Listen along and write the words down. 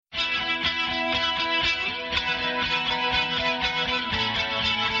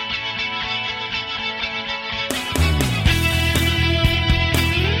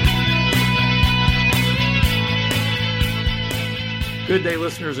Good day,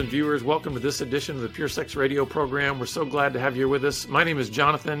 listeners and viewers. Welcome to this edition of the Pure Sex Radio program. We're so glad to have you here with us. My name is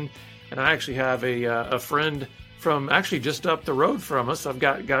Jonathan, and I actually have a friend from actually just up the road from us.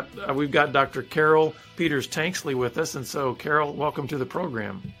 We've got Dr. Carol Peters Tanksley with us, and so Carol, welcome to the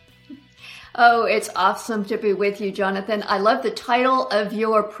program. Oh, it's awesome to be with you, Jonathan. I love the title of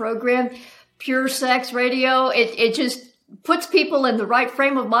your program, Pure Sex Radio. It just puts people in the right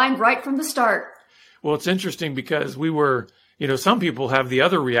frame of mind right from the start. Well, it's interesting because some people have the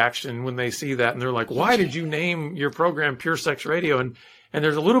other reaction when they see that, and they're like, why did you name your program Pure Sex Radio? And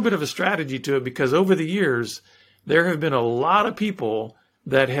there's a little bit of a strategy to it, because over the years, there have been a lot of people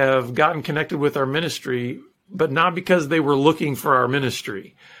that have gotten connected with our ministry, but not because they were looking for our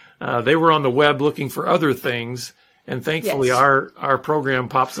ministry. They were on the web looking for other things, and thankfully yes, our program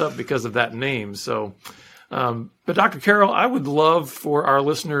pops up because of that name. So, but Dr. Carol, I would love for our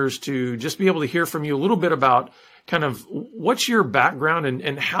listeners to just be able to hear from you a little bit about kind of what's your background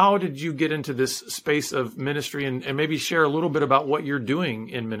and how did you get into this space of ministry, and maybe share a little bit about what you're doing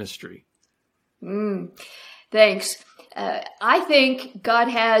in ministry. Thanks. I think God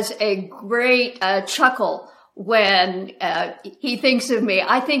has a great chuckle when he thinks of me.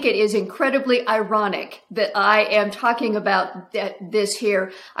 I think it is incredibly ironic that I am talking about this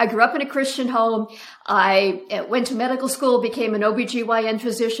here. I grew up in a Christian home. I went to medical school, became an OBGYN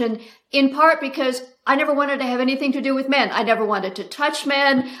physician, in part because I never wanted to have anything to do with men. I never wanted to touch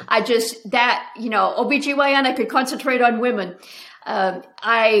men. OBGYN, I could concentrate on women.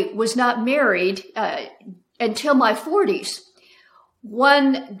 I was not married until my 40s.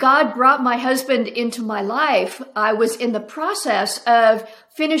 When God brought my husband into my life, I was in the process of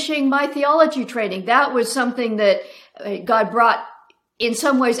finishing my theology training. That was something that God brought in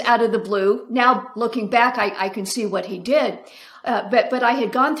some ways out of the blue. Now, looking back, I can see what he did. But I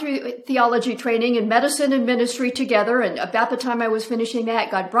had gone through theology training and medicine and ministry together. And about the time I was finishing that,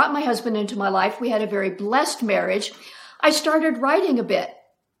 God brought my husband into my life. We had a very blessed marriage. I started writing a bit.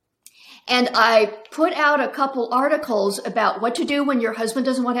 And I put out a couple articles about what to do when your husband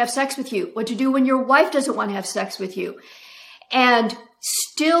doesn't want to have sex with you, what to do when your wife doesn't want to have sex with you. And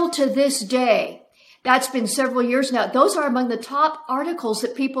still to this day, that's been several years now, those are among the top articles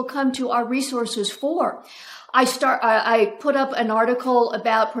that people come to our resources for. I put up an article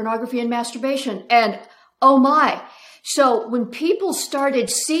about pornography and masturbation, and oh my. So when people started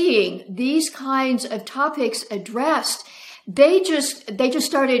seeing these kinds of topics addressed, they just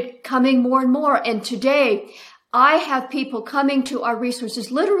started coming more and more. And today I have people coming to our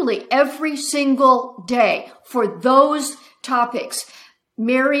resources literally every single day for those topics.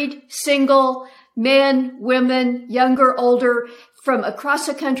 Married, single, men, women, younger, older, from across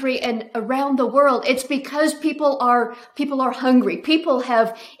the country and around the world. It's because people are hungry. People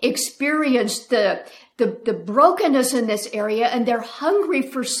have experienced the brokenness in this area, and they're hungry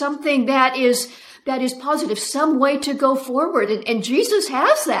for something that is positive, some way to go forward. And Jesus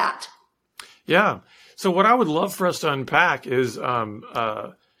has that. Yeah. So what I would love for us to unpack is,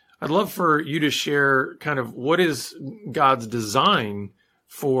 I'd love for you to share kind of what is God's design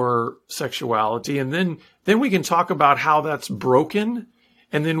for sexuality. And then we can talk about how that's broken,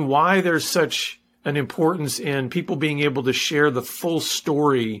 and then why there's such an importance in people being able to share the full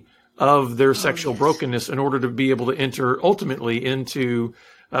story of their sexual brokenness in order to be able to enter ultimately into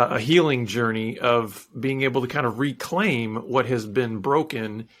a healing journey of being able to kind of reclaim what has been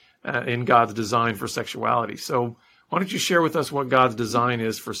broken in God's design for sexuality. So why don't you share with us what God's design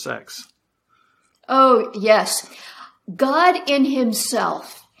is for sex? Oh, yes. God in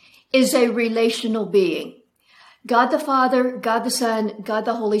himself is a relational being. God the Father, God the Son, God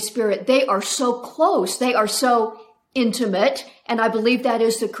the Holy Spirit, they are so close, they are so intimate, and I believe that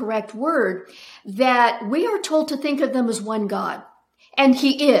is the correct word, that we are told to think of them as one God. And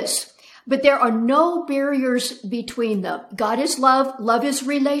he is. But there are no barriers between them. God is love. Love is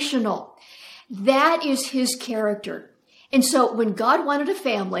relational. That is his character. And so when God wanted a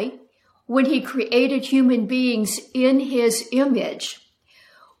family, when he created human beings in his image,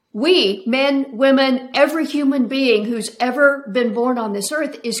 we, men, women, every human being who's ever been born on this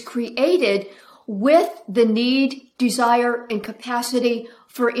earth is created with the need, desire, and capacity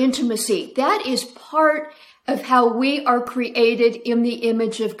for intimacy. That is part of how we are created in the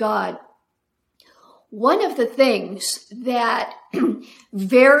image of God. One of the things that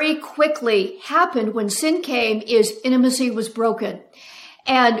very quickly happened when sin came is intimacy was broken.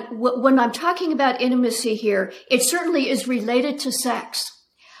 And when I'm talking about intimacy here, it certainly is related to sex.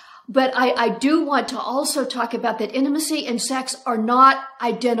 But I do want to also talk about that intimacy and sex are not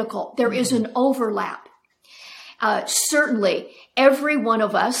identical. There is an overlap. Certainly, every one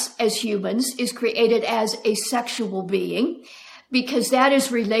of us as humans is created as a sexual being. because that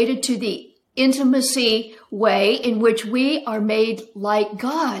is related to the intimacy way in which we are made like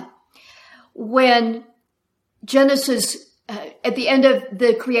God. When Genesis, at the end of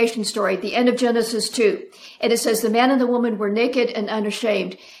the creation story, at the end of Genesis 2, and it says the man and the woman were naked and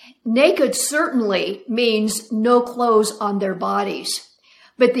unashamed. Naked certainly means no clothes on their bodies.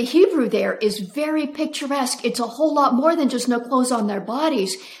 But the Hebrew there is very picturesque. It's a whole lot more than just no clothes on their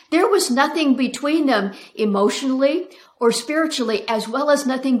bodies. There was nothing between them emotionally or spiritually, as well as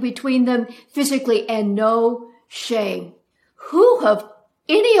nothing between them physically, and no shame. Who of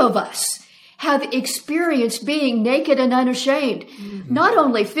any of us have experienced being naked and unashamed, not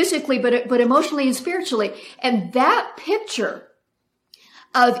only physically, but emotionally and spiritually? And that picture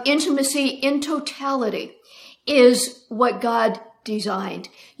of intimacy in totality is what God designed.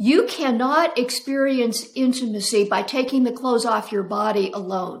 You cannot experience intimacy by taking the clothes off your body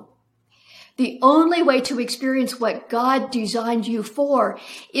alone. The only way to experience what God designed you for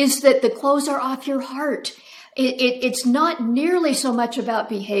is that the clothes are off your heart. It's not nearly so much about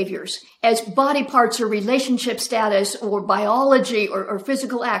behaviors as body parts or relationship status or biology or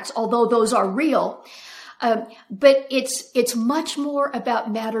physical acts, although those are real. But it's much more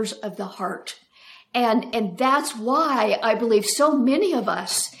about matters of the heart. And that's why I believe so many of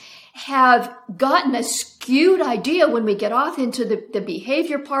us have gotten a skewed idea when we get off into the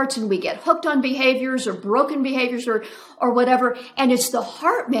behavior parts and we get hooked on behaviors or broken behaviors or whatever. And it's the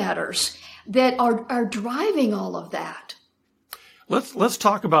heart matters that are driving all of that. Let's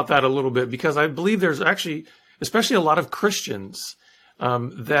talk about that a little bit, because I believe there's actually, especially a lot of Christians,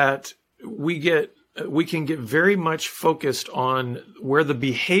 that we can get very much focused on where the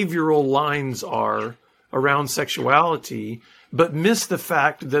behavioral lines are around sexuality, but miss the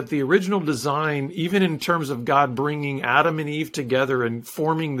fact that the original design, even in terms of God bringing Adam and Eve together and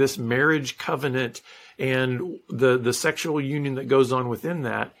forming this marriage covenant and the sexual union that goes on within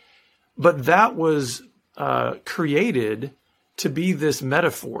that, but that was created to be this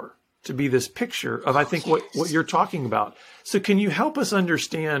metaphor, to be this picture of, I think, what you're talking about. So can you help us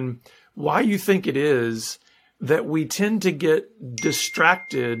understand why you think it is that we tend to get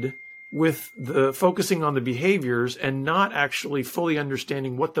distracted with the focusing on the behaviors and not actually fully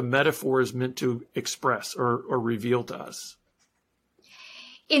understanding what the metaphor is meant to express or reveal to us?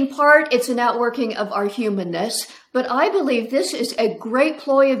 In part, it's an outworking of our humanness, but I believe this is a great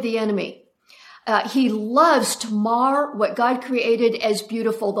ploy of the enemy. He loves to mar what God created as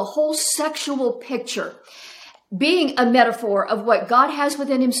beautiful, the whole sexual picture being a metaphor of what God has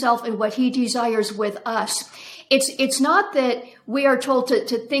within himself and what he desires with us. It's not that we are told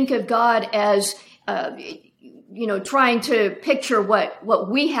to think of God as, trying to picture what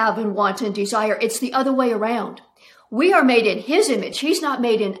we have and want and desire. It's the other way around. We are made in his image. He's not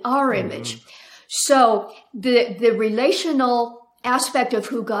made in our image. So the relational aspect of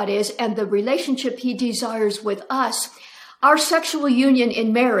who God is and the relationship he desires with us, our sexual union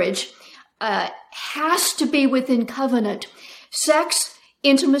in marriage, has to be within covenant. Sex,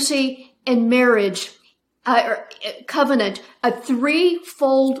 intimacy, and marriage, covenant, a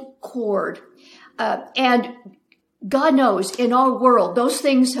threefold cord. And God knows in our world, those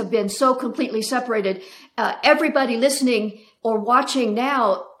things have been so completely separated. Everybody listening or watching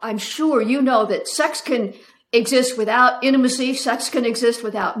now, I'm sure you know that sex can exist without intimacy. Sex can exist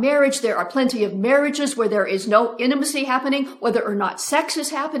without marriage. There are plenty of marriages where there is no intimacy happening, whether or not sex is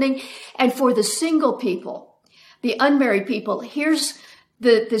happening. And for the single people, the unmarried people, here's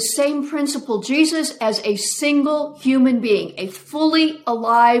the same principle. Jesus, as a single human being, a fully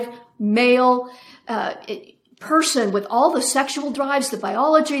alive male person with all the sexual drives, the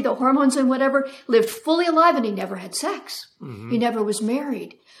biology, the hormones and whatever, lived fully alive, and he never had sex. Mm-hmm. He never was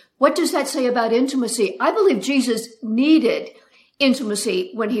married. What does that say about intimacy? I believe Jesus needed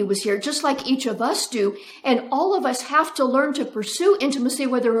intimacy when he was here, just like each of us do. And all of us have to learn to pursue intimacy,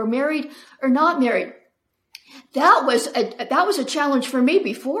 whether we're married or not married. That was a challenge for me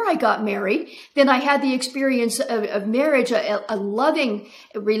before I got married. Then I had the experience of marriage, a loving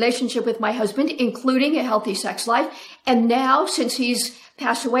relationship with my husband, including a healthy sex life. And now, since he's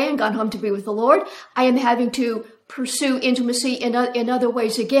passed away and gone home to be with the Lord, I am having to pursue intimacy in other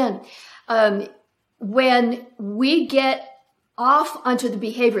ways again. When we get off onto the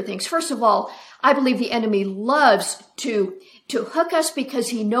behavior things, first of all, I believe the enemy loves to hook us because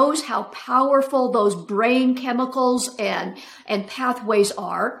he knows how powerful those brain chemicals and pathways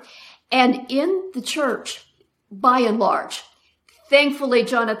are. And in the church, by and large, thankfully,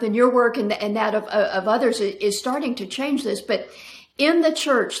 Jonathan, your work and that of others is starting to change this. But in the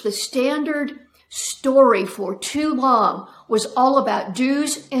church, the standard story for too long was all about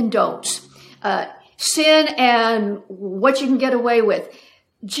do's and don'ts. sin and what you can get away with.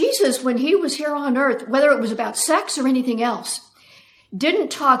 Jesus, when he was here on earth, whether it was about sex or anything else, didn't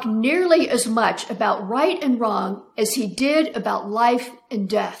talk nearly as much about right and wrong as he did about life and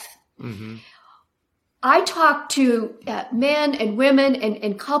death. Mm-hmm. I talk to men and women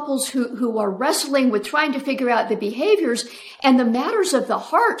and couples who are wrestling with trying to figure out the behaviors, and the matters of the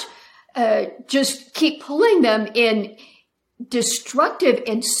heart just keep pulling them in destructive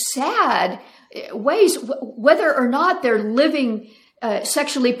and sad ways, whether or not they're living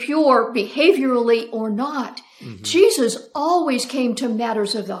sexually pure behaviorally or not. Mm-hmm. Jesus always came to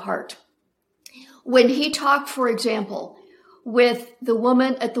matters of the heart. When he talked, for example, with the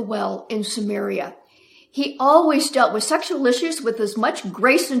woman at the well in Samaria, he always dealt with sexual issues with as much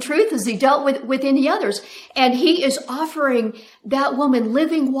grace and truth as he dealt with any others. And he is offering that woman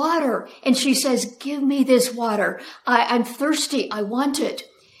living water. And she says, give me this water. I'm thirsty. I want it.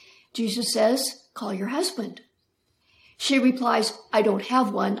 Jesus says, call your husband. She replies, I don't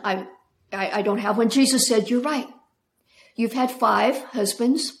have one. I don't have one. Jesus said, you're right. You've had 5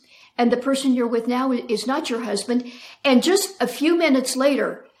 husbands, and the person you're with now is not your husband. And just a few minutes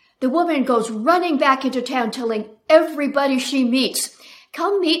later, the woman goes running back into town telling everybody she meets,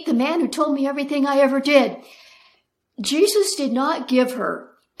 come meet the man who told me everything I ever did. Jesus did not give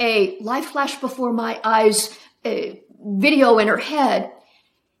her a life flash before my eyes video in her head.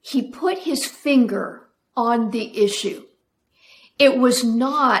 He put his finger on the issue. It was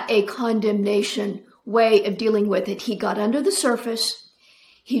not a condemnation way of dealing with it. He got under the surface.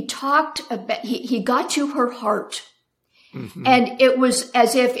 He talked about, he got to her heart. Mm-hmm. And it was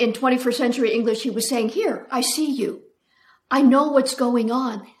as if in 21st century English, he was saying, here, I see you. I know what's going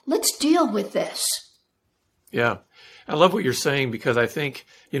on. Let's deal with this. Yeah. I love what you're saying, because I think,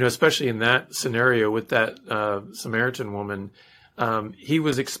 especially in that scenario with that Samaritan woman, he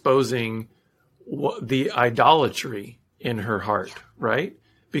was exposing the idolatry in her heart, right?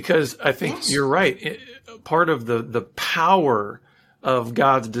 Because I think yes. You're right. Part of the power of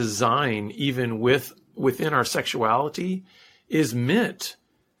God's design, even within our sexuality, is meant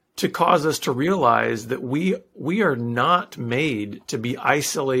to cause us to realize that we are not made to be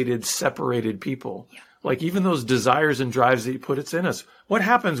isolated, separated people. Yeah. Like even those desires and drives that he puts in us. What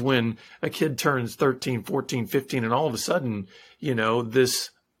happens when a kid turns 13, 14, 15, and all of a sudden, this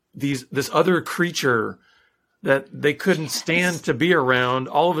other creature that they couldn't stand to be around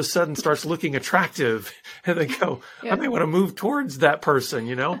all of a sudden starts looking attractive, and they go, yeah. I may want to move towards that person,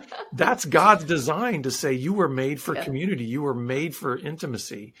 That's God's design to say you were made for yeah. community. You were made for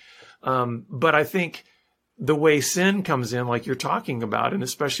intimacy. But I think the way sin comes in, like you're talking about, and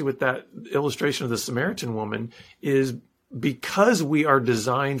especially with that illustration of the Samaritan woman, is because we are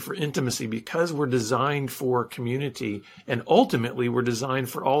designed for intimacy, because we're designed for community, and ultimately we're designed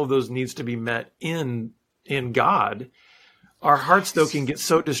for all of those needs to be met in God, our hearts, though, can get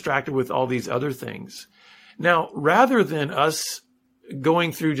so distracted with all these other things. Now, rather than us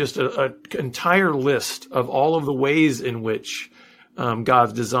going through just an entire list of all of the ways in which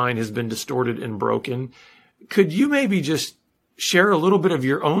God's design has been distorted and broken, could you maybe just share a little bit of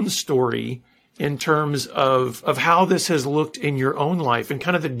your own story in terms of how this has looked in your own life and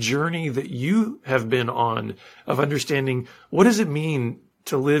kind of the journey that you have been on of understanding what does it mean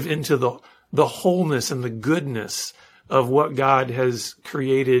to live into the wholeness and the goodness of what God has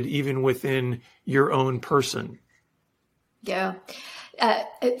created even within your own person? Yeah.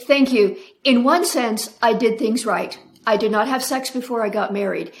 Thank you. In one sense, I did things right. I did not have sex before I got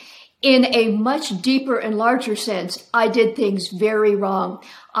married. In a much deeper and larger sense, I did things very wrong.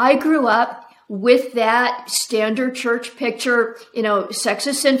 I grew up with that standard church picture, sex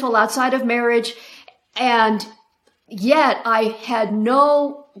is sinful outside of marriage. And yet I had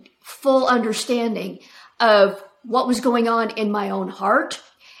no full understanding of what was going on in my own heart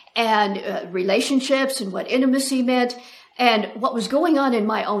and relationships and what intimacy meant. And what was going on in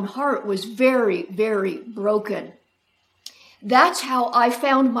my own heart was very, very broken. That's how I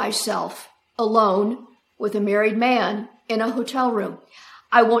found myself alone with a married man in a hotel room.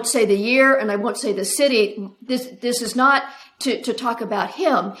 I won't say the year and I won't say the city. This is not to talk about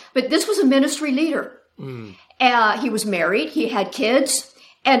him, but this was a ministry leader. Mm. He was married. He had kids.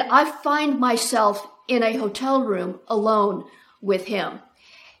 And I find myself in a hotel room alone with him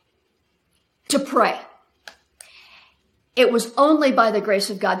to pray. It was only by the grace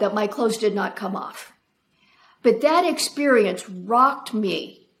of God that my clothes did not come off. But that experience rocked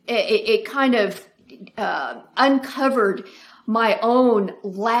me. It kind of uncovered my own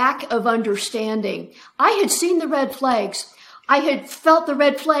lack of understanding. I had seen the red flags. I had felt the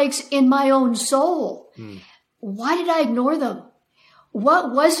red flags in my own soul. Mm. Why did I ignore them?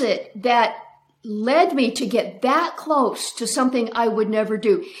 What was it that led me to get that close to something I would never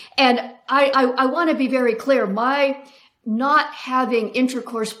do. And I want to be very clear. My not having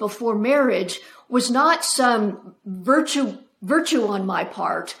intercourse before marriage was not some virtue on my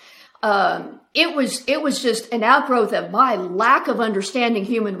part. It was just an outgrowth of my lack of understanding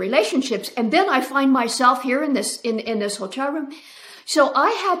human relationships. And then I find myself here in this hotel room. So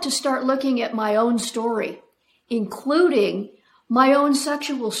I had to start looking at my own story, including my own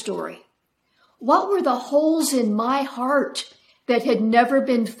sexual story. What were the holes in my heart that had never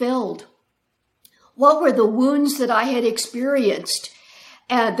been filled? What were the wounds that I had experienced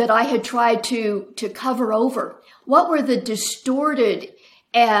and that I had tried to cover over? What were the distorted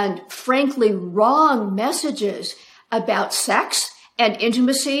and frankly wrong messages about sex and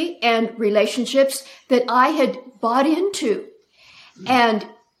intimacy and relationships that I had bought into? And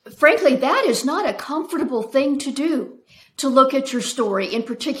frankly, that is not a comfortable thing to do, to look at your story, in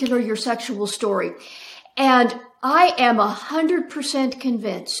particular your sexual story. And I am 100%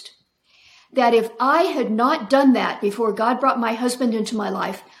 convinced that if I had not done that before God brought my husband into my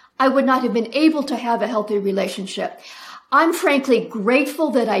life, I would not have been able to have a healthy relationship. I'm frankly grateful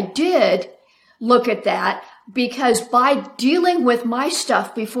that I did look at that, because by dealing with my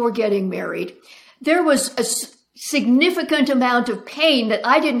stuff before getting married, there was a significant amount of pain that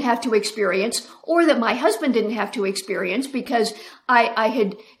I didn't have to experience, or that my husband didn't have to experience, because I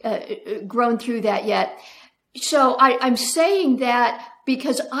had grown through that yet. So I'm saying that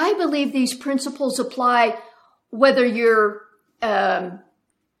because I believe these principles apply whether you're,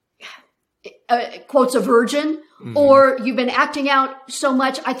 quotes, a virgin, or you've been acting out so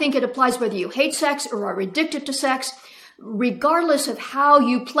much. I think it applies whether you hate sex or are addicted to sex, regardless of how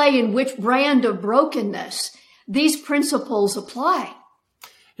you play in which brand of brokenness. These principles apply.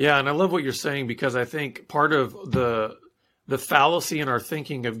 Yeah, and I love what you're saying, because I think part of the fallacy in our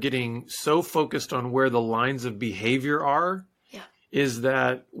thinking of getting so focused on where the lines of behavior are is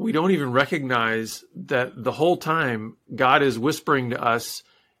that we don't even recognize that the whole time God is whispering to us,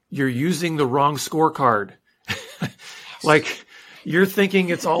 you're using the wrong scorecard. Like, you're thinking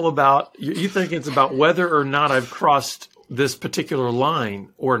it's all about, you think it's about whether or not I've crossed this particular line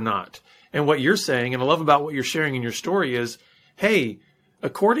or not. And what you're saying, and I love about what you're sharing in your story, is, hey,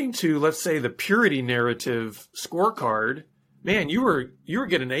 according to, let's say, the purity narrative scorecard, man, you were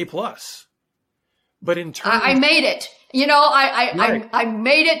getting A+. But in terms, I made it. You know, I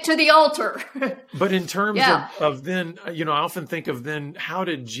made it to the altar. But in terms of then, I often think of then, how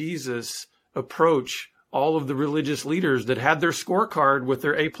did Jesus approach all of the religious leaders that had their scorecard with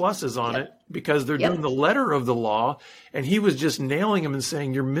their A+ on it, because they're doing the letter of the law, and he was just nailing them and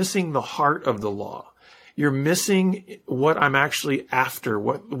saying, you're missing the heart of the law. You're missing what I'm actually after,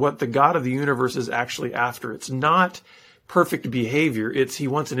 what the God of the universe is actually after. It's not perfect behavior. He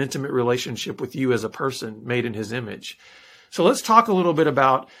wants an intimate relationship with you as a person made in his image. So let's talk a little bit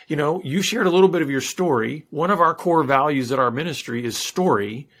about, you shared a little bit of your story. One of our core values at our ministry is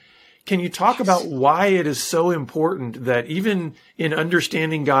story. Can you talk about why it is so important that even in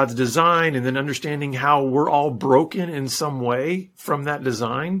understanding God's design and then understanding how we're all broken in some way from that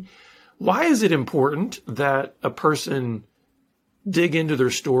design, why is it important that a person dig into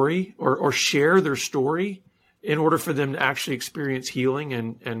their story or share their story in order for them to actually experience healing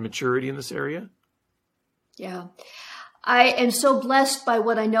and maturity in this area? Yeah. I am so blessed by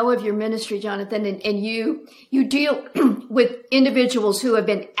what I know of your ministry, Jonathan, and you deal with individuals who have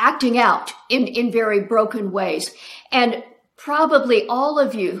been acting out in very broken ways. And probably all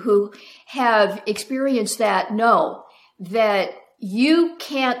of you who have experienced that know that you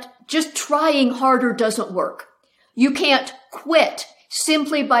can't, just trying harder doesn't work. You can't quit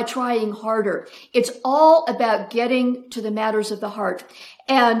simply by trying harder. It's all about getting to the matters of the heart.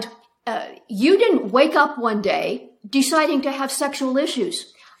 And you didn't wake up one day deciding to have sexual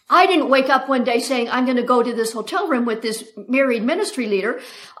issues. I didn't wake up one day saying, I'm going to go to this hotel room with this married ministry leader,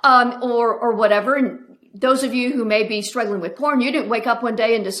 or whatever. And those of you who may be struggling with porn, you didn't wake up one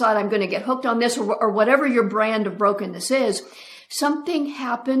day and decide, I'm going to get hooked on this, or whatever your brand of brokenness is. Something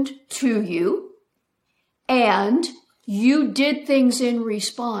happened to you, and you did things in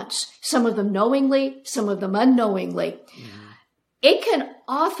response, some of them knowingly, some of them unknowingly. Mm-hmm. It can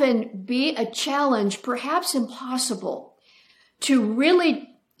often be a challenge, perhaps impossible, to really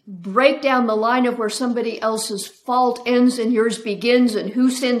break down the line of where somebody else's fault ends and yours begins, and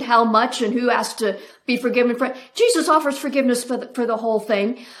who sinned how much and who has to be forgiven for it. Jesus offers forgiveness for the whole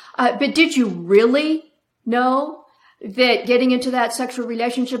thing. But did you really know that getting into that sexual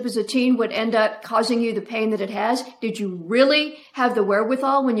relationship as a teen would end up causing you the pain that it has? Did you really have the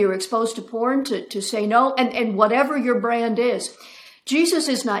wherewithal when you were exposed to porn to say no? And whatever your brand is. Jesus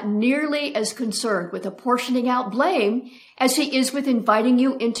is not nearly as concerned with apportioning out blame as he is with inviting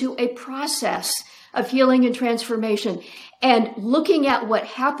you into a process of healing and transformation and looking at what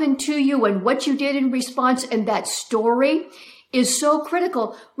happened to you and what you did in response. And that story is so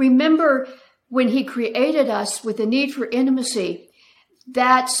critical. Remember, when he created us with the need for intimacy,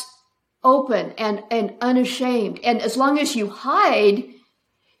 that's open and unashamed. And as long as you hide,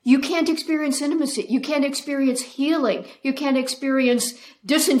 you can't experience intimacy. You can't experience healing. You can't experience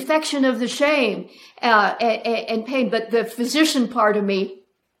disinfection of the shame and pain. But the physician part of me,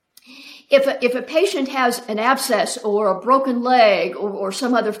 if a patient has an abscess or a broken leg or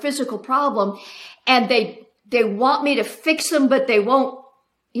some other physical problem, and they want me to fix them, but they won't,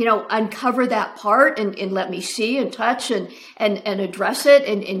 uncover that part and let me see and touch and address it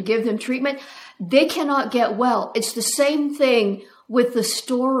and give them treatment, they cannot get well. It's the same thing with the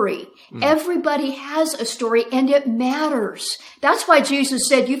story. Everybody has a story and it matters. That's why Jesus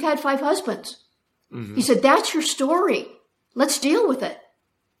said, you've had 5 husbands. He said, that's your story. Let's deal with it.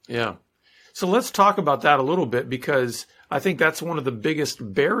 Yeah. So let's talk about that a little bit, because I think that's one of the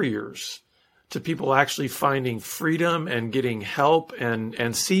biggest barriers to people actually finding freedom and getting help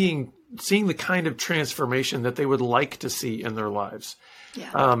and seeing the kind of transformation that they would like to see in their lives.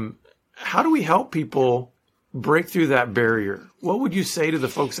 Yeah. How do we help people break through that barrier? What would you say to the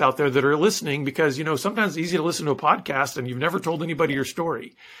folks out there that are listening? Because, sometimes it's easy to listen to a podcast and you've never told anybody your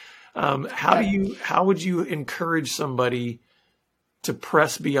story. How would you encourage somebody to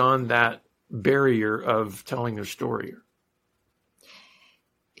press beyond that barrier of telling their story?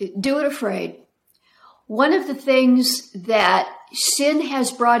 Do it afraid. One of the things that sin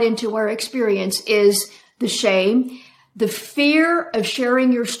has brought into our experience is the shame. The fear of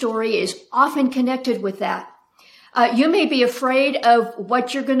sharing your story is often connected with that. You may be afraid of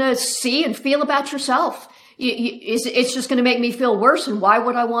what you're going to see and feel about yourself. It's just going to make me feel worse. And why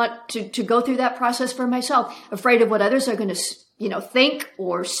would I want to go through that process for myself? Afraid of what others are going to, think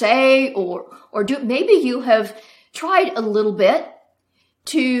or say or do. Maybe you have tried a little bit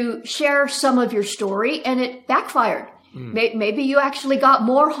to share some of your story and it backfired. Maybe you actually got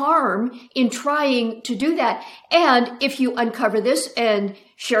more harm in trying to do that. And if you uncover this and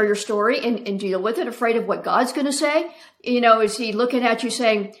share your story and deal with it, afraid of what God's going to say, is he looking at you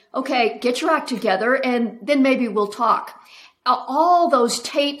saying, okay, get your act together and then maybe we'll talk. All those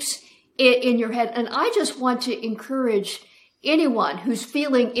tapes in your head. And I just want to encourage anyone who's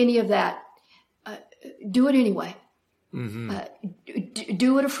feeling any of that, do it anyway.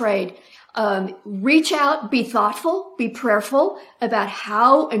 Do it afraid. Reach out, be thoughtful, be prayerful about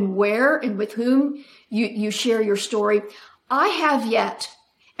how and where and with whom you share your story. I have yet,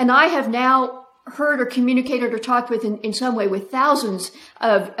 and I have now heard or communicated or talked with in some way with thousands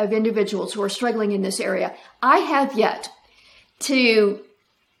of individuals who are struggling in this area. I have yet to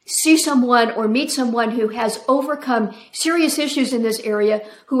see someone or meet someone who has overcome serious issues in this area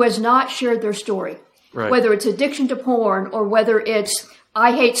who has not shared their story. Right. Whether it's addiction to porn or whether it's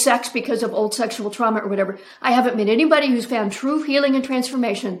I hate sex because of old sexual trauma or whatever. I haven't met anybody who's found true healing and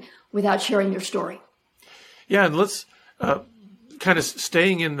transformation without sharing their story. Yeah, and let's kind of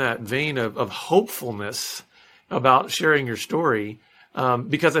staying in that vein of hopefulness about sharing your story,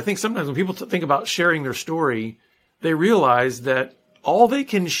 because I think sometimes when people think about sharing their story, they realize that all they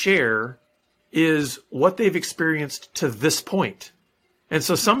can share is what they've experienced to this point. And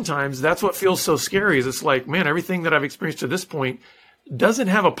so sometimes that's what feels so scary is it's like, man, everything that I've experienced to this point doesn't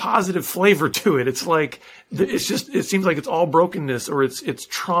have a positive flavor to it. It's like, it seems like it's all brokenness or it's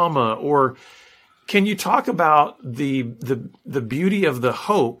trauma. Or can you talk about the beauty of the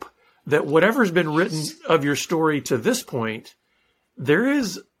hope that whatever's been written of your story to this point, there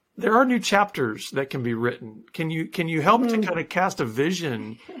are new chapters that can be written. Can you help to kind of cast a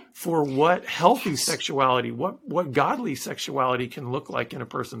vision for what healthy sexuality, what godly sexuality can look like in a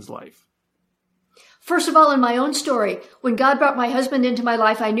person's life? First of all, in my own story, when God brought my husband into my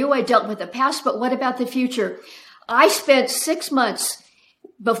life, I knew I dealt with the past, but what about the future? I spent 6 months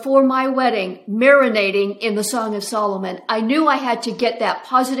before my wedding marinating in the Song of Solomon. I knew I had to get that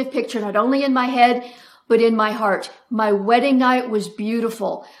positive picture, not only in my head, but in my heart. My wedding night was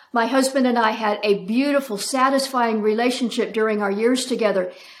beautiful. My husband and I had a beautiful, satisfying relationship during our years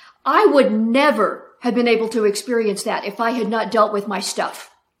together. I would never have been able to experience that if I had not dealt with my stuff.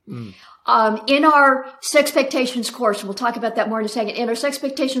 In our Sexpectations course, we'll talk about that more in a second. In our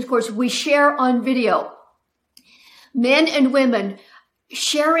Sexpectations course, we share on video men and women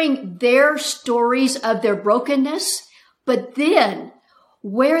sharing their stories of their brokenness, but then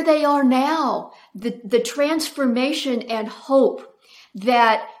where they are now, the transformation and hope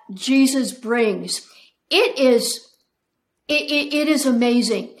that Jesus brings. It It is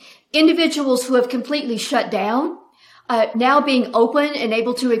amazing. Individuals who have completely shut down, now being open and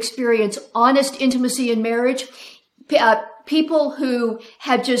able to experience honest intimacy in marriage. People who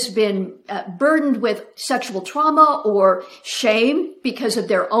have just been burdened with sexual trauma or shame because of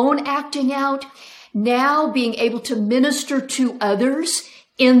their own acting out, now being able to minister to others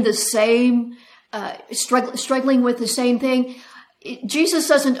in the same, struggling with the same thing. Jesus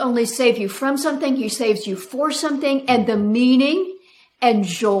doesn't only save you from something, he saves you for something, and the meaning and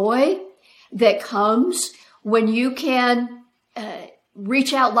joy that comes when you can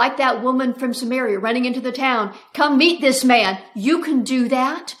reach out like that woman from Samaria running into the town. Come meet this man. You can do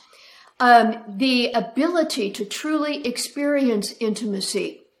that. The ability to truly experience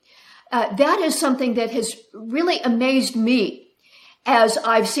intimacy. That is something that has really amazed me as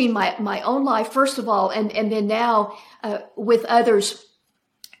I've seen my own life, first of all, and then now with others.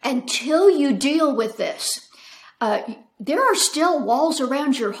 Until you deal with this, there are still walls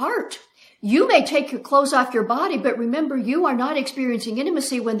around your heart. You may take your clothes off your body, but remember, you are not experiencing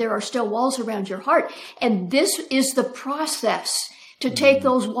intimacy when there are still walls around your heart. And this is the process to take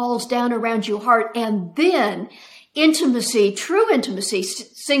those walls down around your heart. And then intimacy, true intimacy,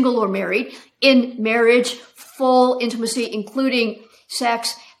 single or married, in marriage, full intimacy, including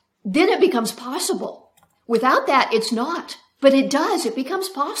sex, then it becomes possible. Without that, it's not. But it does. It becomes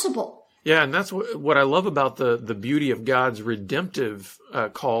possible. Yeah, and that's what I love about the beauty of God's redemptive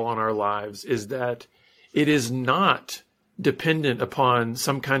call on our lives is that it is not dependent upon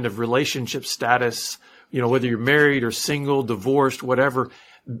some kind of relationship status, whether you're married or single, divorced, whatever,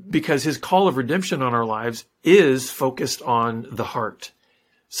 because his call of redemption on our lives is focused on the heart.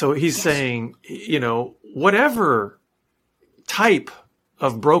 So he's saying, whatever type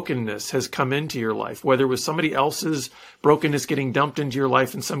of brokenness has come into your life, whether it was somebody else's brokenness getting dumped into your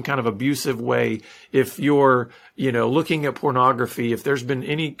life in some kind of abusive way, if you're, looking at pornography, if there's been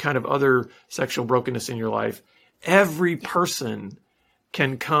any kind of other sexual brokenness in your life, every person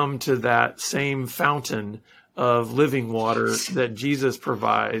can come to that same fountain of living water that Jesus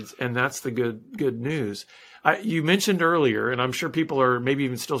provides. And that's the good news. You mentioned earlier, and I'm sure people are maybe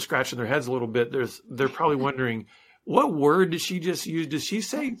even still scratching their heads a little bit. They're probably wondering, what word did she just use? Did she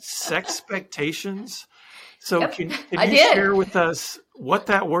say sexpectations? So Yep, can you share with us what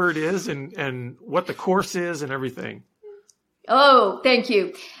that word is and what the course is and everything? Oh, thank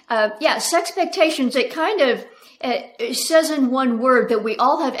you. Sexpectations, it kind of it says in one word that we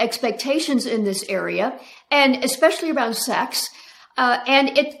all have expectations in this area, and especially around sex.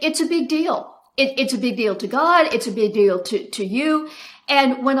 And it's a big deal. It's a big deal to God. It's a big deal to you.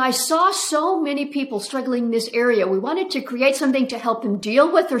 And when I saw so many people struggling in this area, we wanted to create something to help them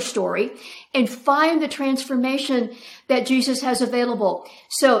deal with their story and find the transformation that Jesus has available.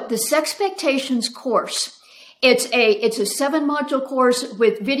 So the Sexpectations course, it's a 7-module course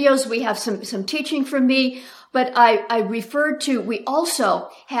with videos. We have some teaching from me, but I referred to, we also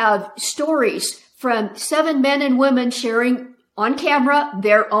have stories from 7 men and women sharing on camera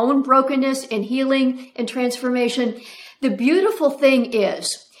their own brokenness and healing and transformation. The beautiful thing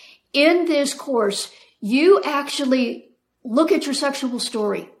is, in this course, you actually look at your sexual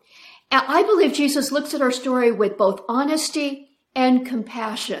story. And I believe Jesus looks at our story with both honesty and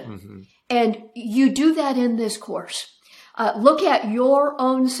compassion. Mm-hmm. And you do that in this course. Look at your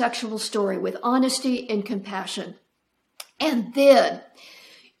own sexual story with honesty and compassion. And then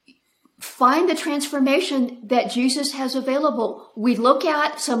find the transformation that Jesus has available. We look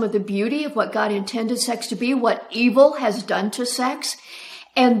at some of the beauty of what God intended sex to be, what evil has done to sex,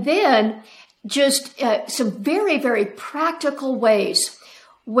 and then just some very, very practical ways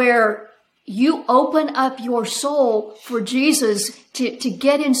where you open up your soul for Jesus to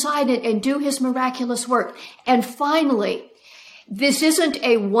get inside it and do his miraculous work. And finally, this isn't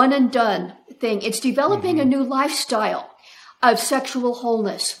a one and done thing. It's developing a new lifestyle of sexual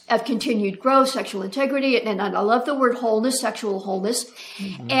wholeness, of continued growth, sexual integrity. And I love the word wholeness, sexual wholeness.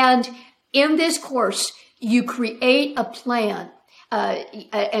 Mm-hmm. And in this course, you create a plan,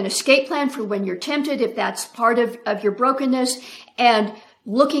 an escape plan for when you're tempted, if that's part of your brokenness, and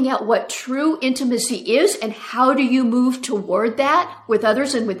looking at what true intimacy is and how do you move toward that with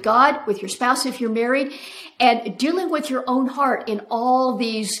others and with God, with your spouse if you're married, and dealing with your own heart in all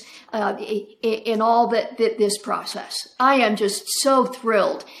these, this process. I am just so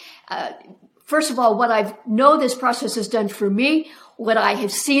thrilled. First of all, what I know this process has done for me, what I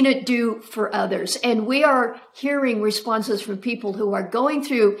have seen it do for others. And we are hearing responses from people who are going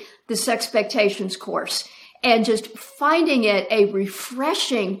through the Sexpectations course and just finding it a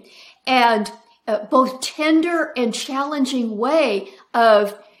refreshing and both tender and challenging way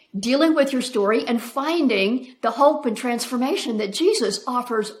of dealing with your story and finding the hope and transformation that Jesus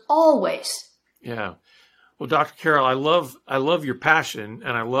offers always. Yeah. Well, Dr. Carol, I love your passion,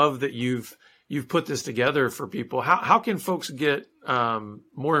 and I love that you've put this together for people. How can folks get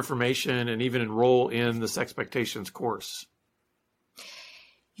more information and even enroll in the Sexpectations course?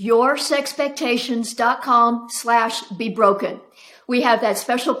 YourSexpectations.com/BeBroken. We have that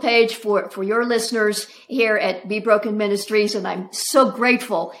special page for your listeners here at Be Broken Ministries, and I'm so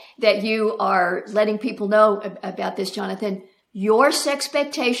grateful that you are letting people know about this, Jonathan.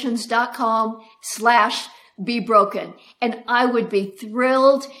 YourSexpectations.com/BeBroken. And I would be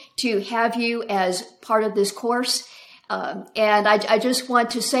thrilled to have you as part of this course. And I just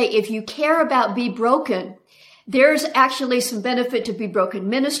want to say, if you care about Be Broken, there's actually some benefit to Be Broken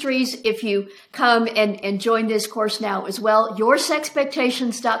Ministries if you come and join this course now as well.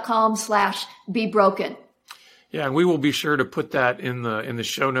 YourSexpectations.com/BeBroken. Yeah, and we will be sure to put that in the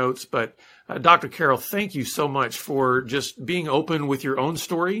show notes. But Dr. Carol, thank you so much for just being open with your own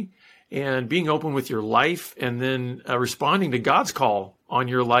story and being open with your life, and then responding to God's call on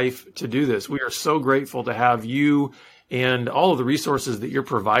your life to do this. We are so grateful to have you and all of the resources that you're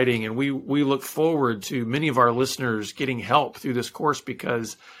providing. And we look forward to many of our listeners getting help through this course,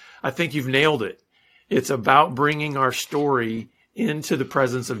 because I think you've nailed it. It's about bringing our story into the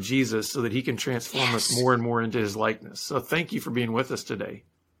presence of Jesus so that he can transform us more and more into his likeness. So thank you for being with us today.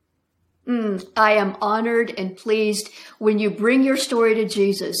 I am honored and pleased. When you bring your story to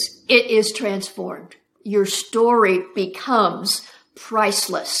Jesus, it is transformed. Your story becomes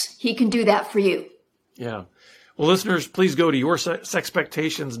priceless. He can do that for you. Yeah. Well, listeners, please go to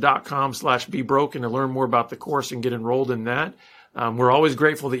yoursexpectations.com/BeBroken to learn more about the course and get enrolled in that. We're always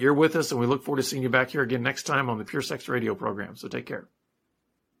grateful that you're with us, and we look forward to seeing you back here again next time on the Pure Sex Radio program. So take care.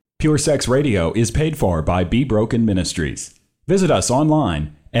 Pure Sex Radio is paid for by Be Broken Ministries. Visit us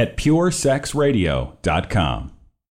online at puresexradio.com.